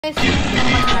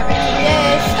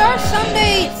Yeah, Star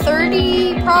Sunday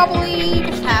 30 probably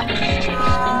just happened.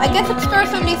 I guess it's Star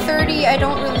Sunday 30, I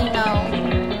don't really know.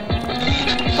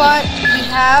 But we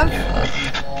have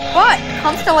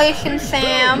Constellation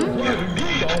Sam,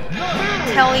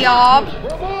 Teliob,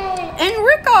 and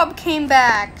Rickob came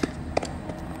back.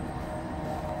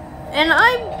 And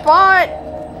I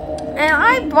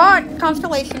bought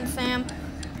Constellation Sam.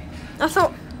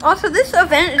 Also, this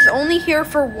event is only here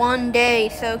for 1 day,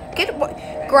 so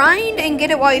grind and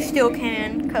get it while you still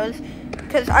can, cause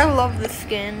I love this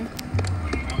skin,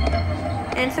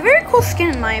 and it's a very cool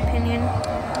skin in my opinion.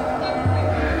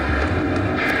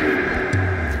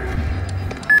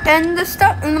 And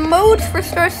the modes for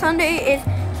Star Sunday is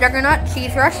Juggernaut,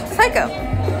 Cheese Rush, Psycho,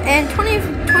 and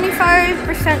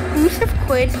 25% boost of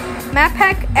quids, Map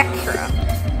Pack Extra.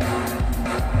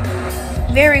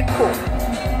 Very cool.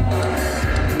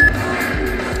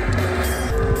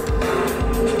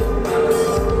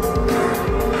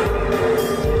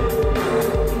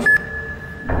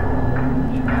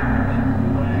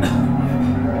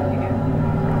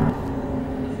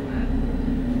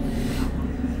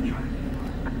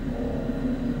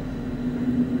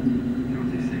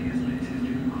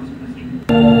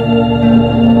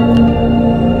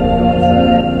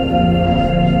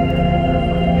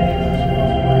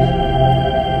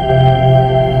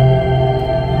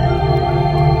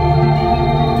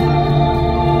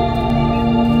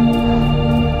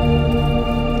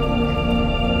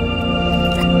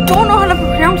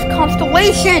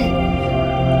 Constellation,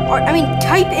 or I mean,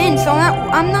 type in. So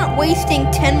I'm not wasting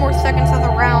 10 more seconds of the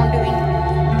round doing.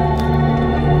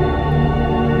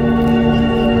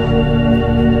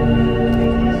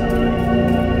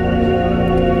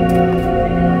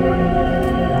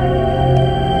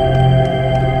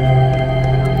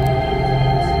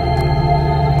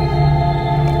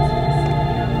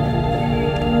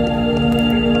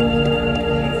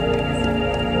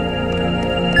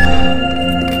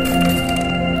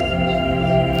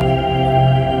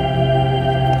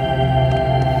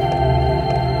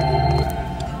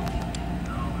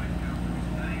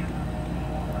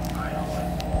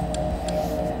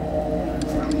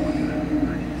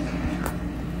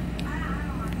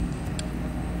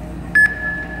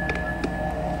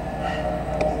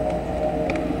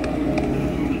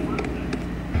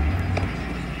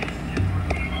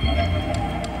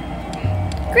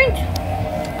 Great.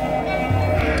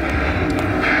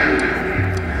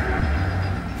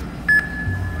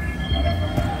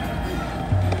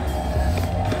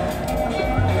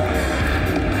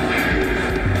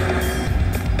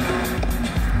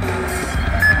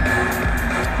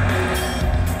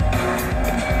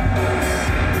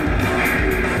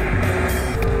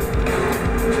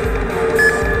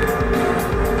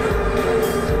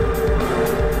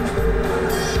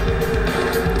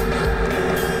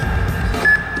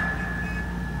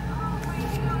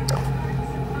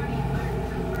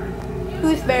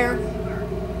 Who's bear?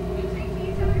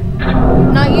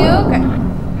 Not you? Okay.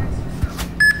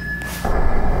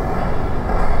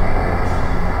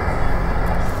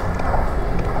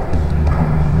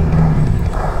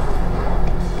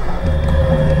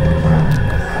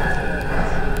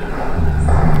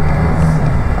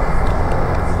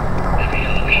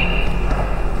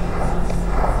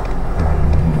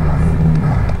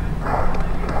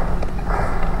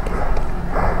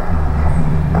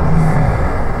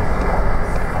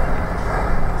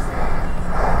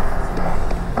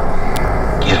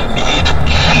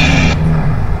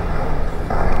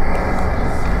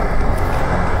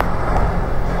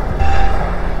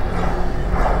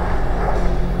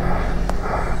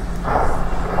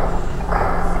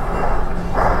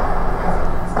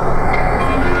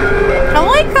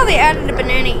 They added a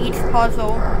banana each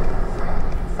puzzle.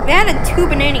 They added 2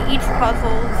 banana each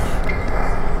puzzles.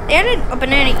 They added a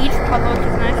banana each puzzle, which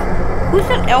is nice. Who's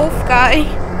that elf guy?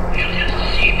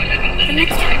 The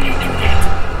next time I do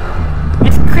that,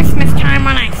 it's Christmas time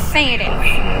when I say it is.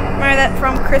 Remember that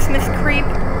from Christmas Creep?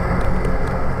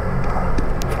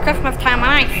 It's Christmas time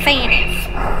when I say it is.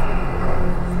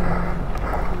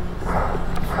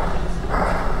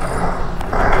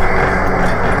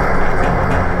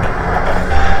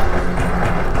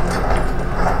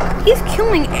 He's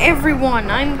killing everyone.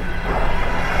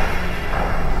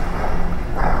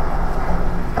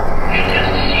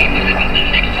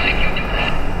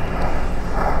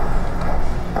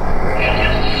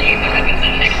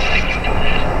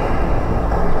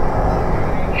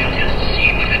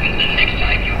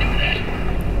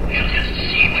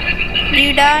 Do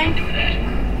you die?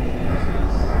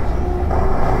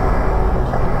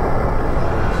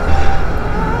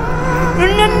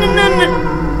 No.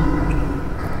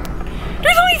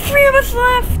 There's only 3 of us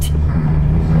left!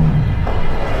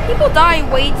 People die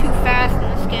way too fast in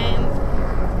this game.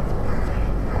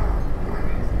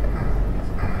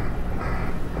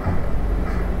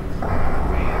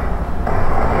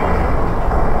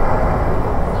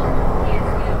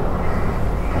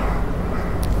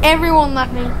 Everyone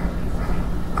left me.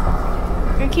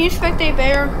 And can you spectate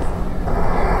bear?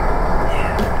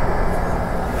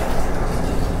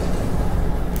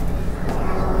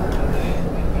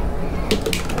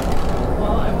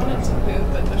 Well, I wanted to poop,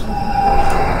 but there's nothing.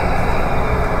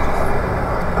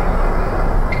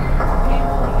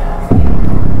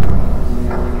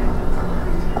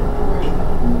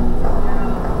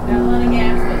 Got a lot of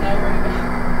gas, but no worry about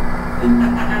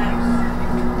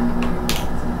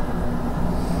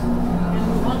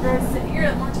You're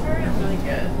at Monterey, I'm really good.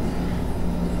 I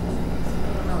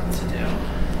don't know what to do.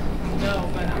 No,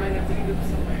 but I might have to poop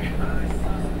somewhere.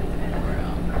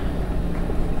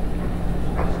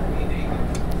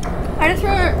 I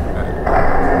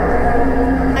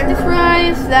just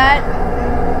realized that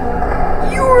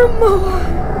you're more.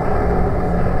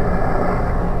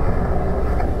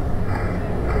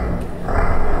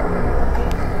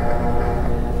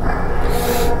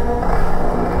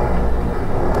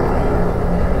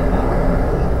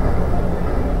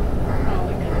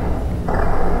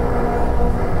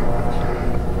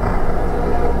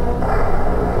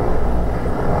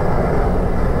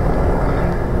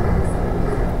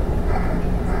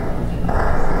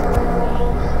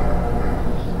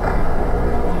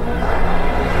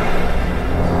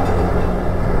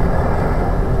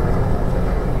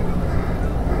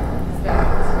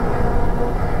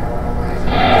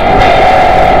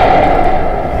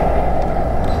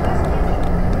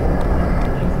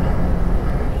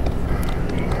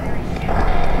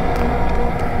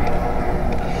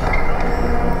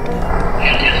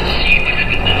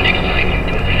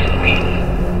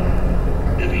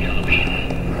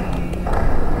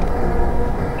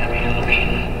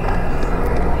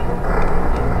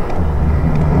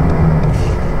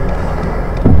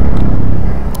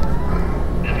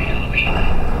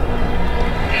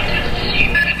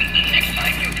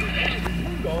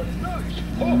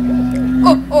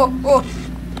 Oh.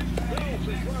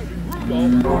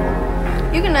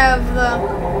 You can have the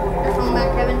phone back,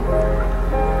 Kevin.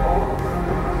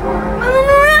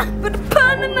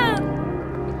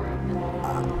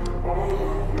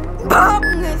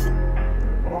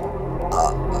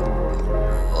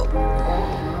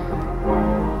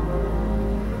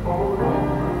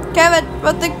 Kevin,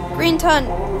 what the green ton?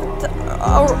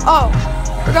 Oh,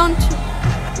 we're going to.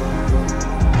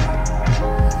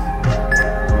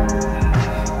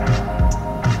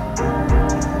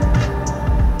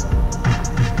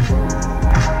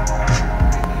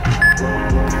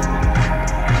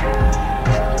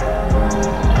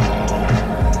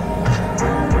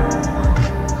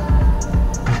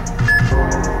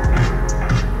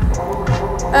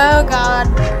 Oh God.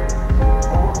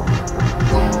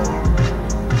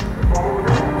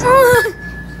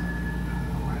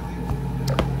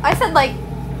 I said like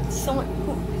someone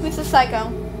who's the psycho?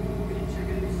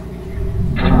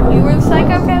 You were the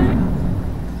psycho, Kevin?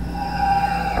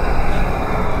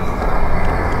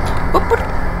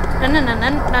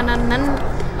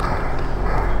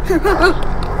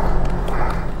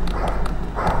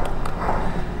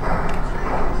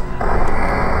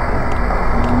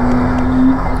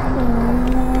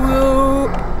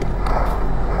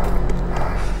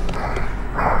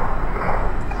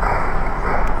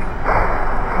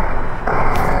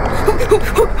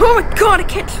 Oh my God, I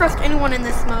can't trust anyone in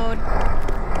this mode.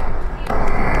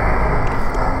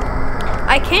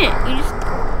 I can't.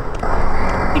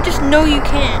 You just know you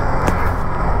can't.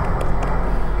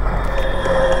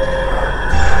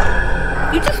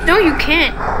 You just know you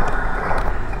can't.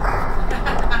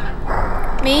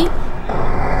 Me?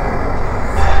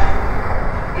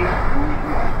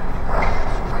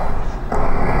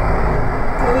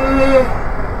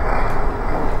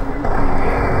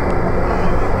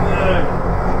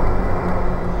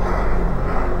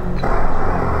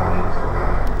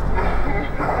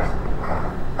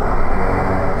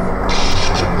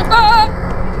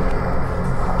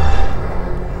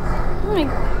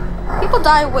 People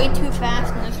die way too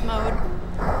fast in this mode.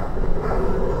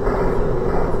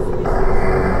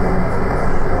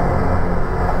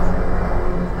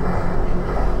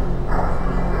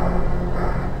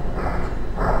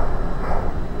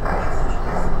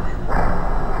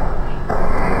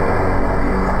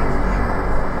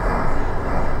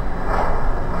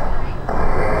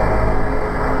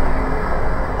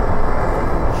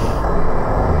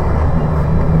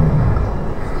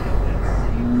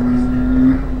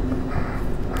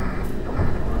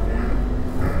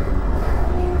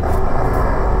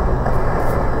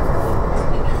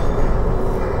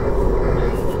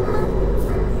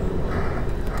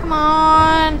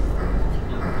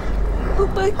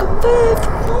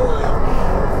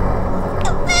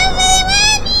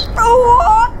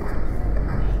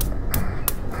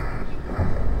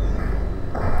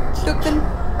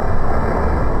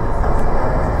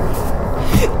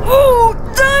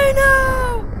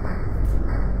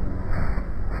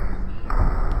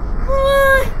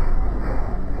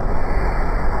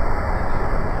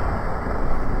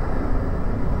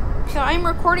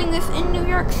 recording this in New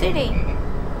York City.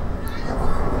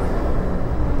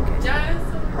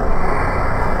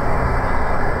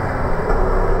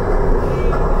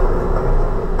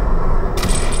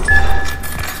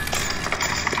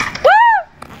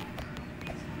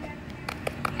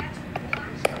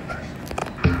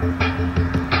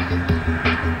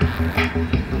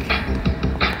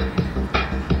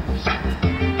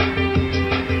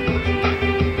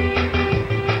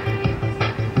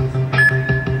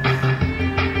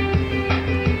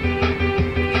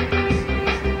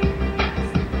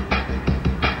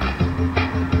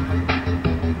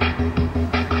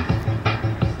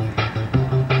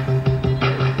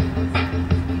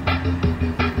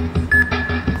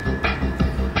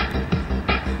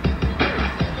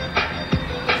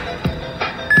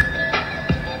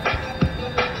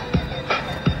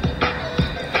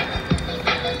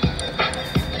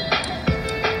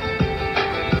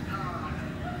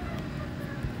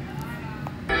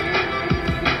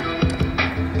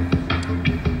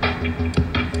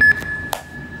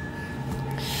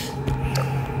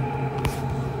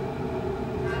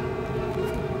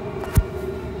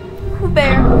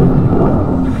 Bear.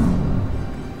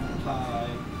 Hi.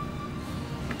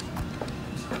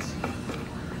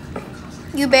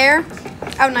 You bear?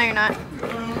 Oh no, you're not.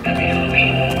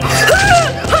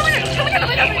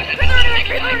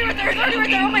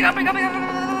 Oh my god,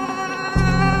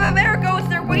 there it goes,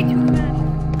 they're way too fast.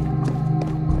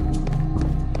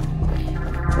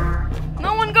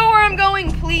 No one go where I'm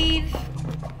going, please.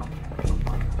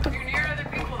 You're near other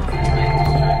people.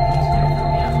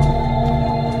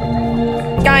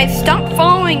 Guys, stop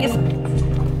following. Just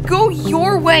go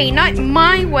your way, not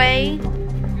my way. You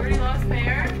already lost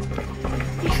Bear?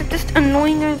 You're just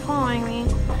annoying and following me.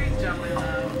 Pretty jolly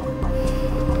loud.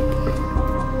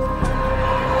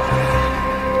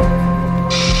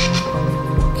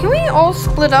 Can we all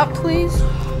split up, please?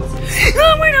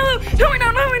 Oh my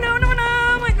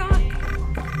god.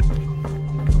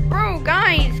 Bro,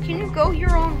 guys, can you go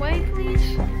your own way,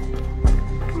 please?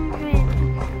 Okay.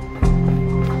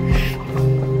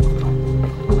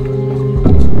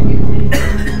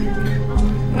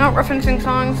 Not referencing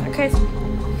songs. Okay.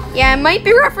 Yeah, I might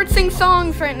be referencing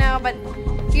songs right now, but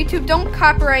YouTube, don't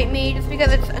copyright me just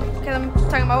because I'm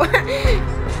talking about.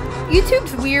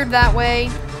 YouTube's weird that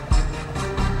way.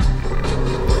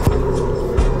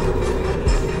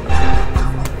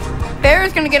 Bear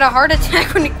is gonna get a heart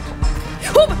attack when he.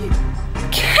 Oh,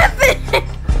 Kevin!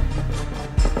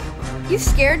 You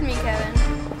scared me, Kevin.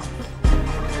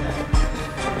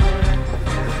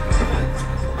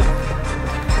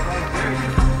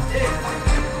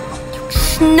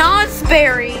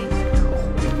 Snozberry.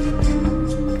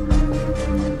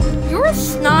 You're a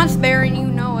snozberry and you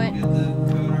know it. Get the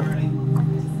code already?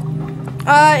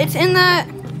 It's in the.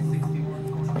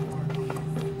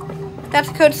 That's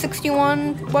code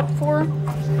 61. What for?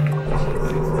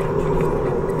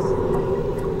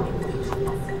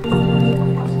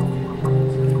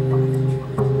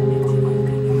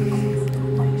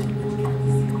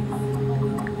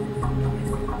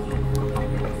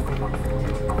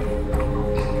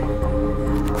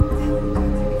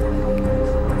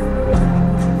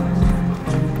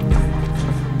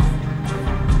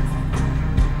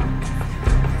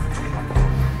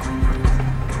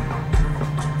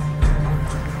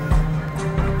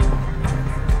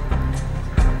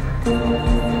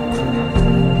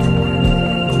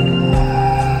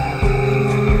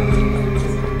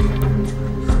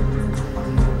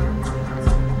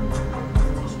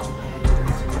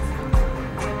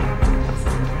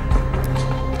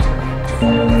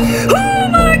 Oh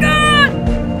my god!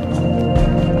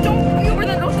 Don't be over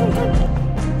that. Don't.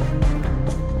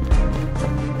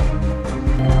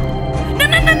 No.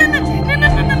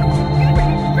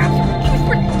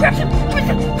 Grab him.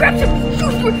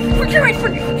 Shoot.